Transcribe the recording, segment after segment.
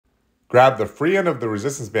Grab the free end of the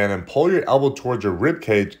resistance band and pull your elbow towards your rib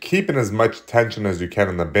cage, keeping as much tension as you can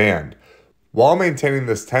in the band. While maintaining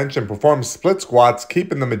this tension, perform split squats,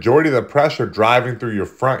 keeping the majority of the pressure driving through your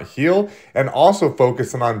front heel and also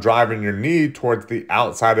focusing on driving your knee towards the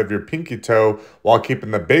outside of your pinky toe while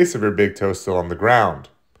keeping the base of your big toe still on the ground.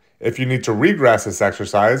 If you need to regress this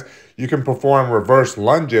exercise, you can perform reverse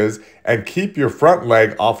lunges and keep your front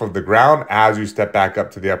leg off of the ground as you step back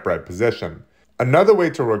up to the upright position. Another way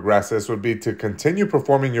to regress this would be to continue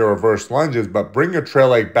performing your reverse lunges, but bring your trail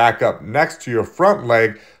leg back up next to your front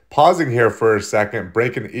leg, pausing here for a second,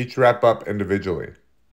 breaking each rep up individually.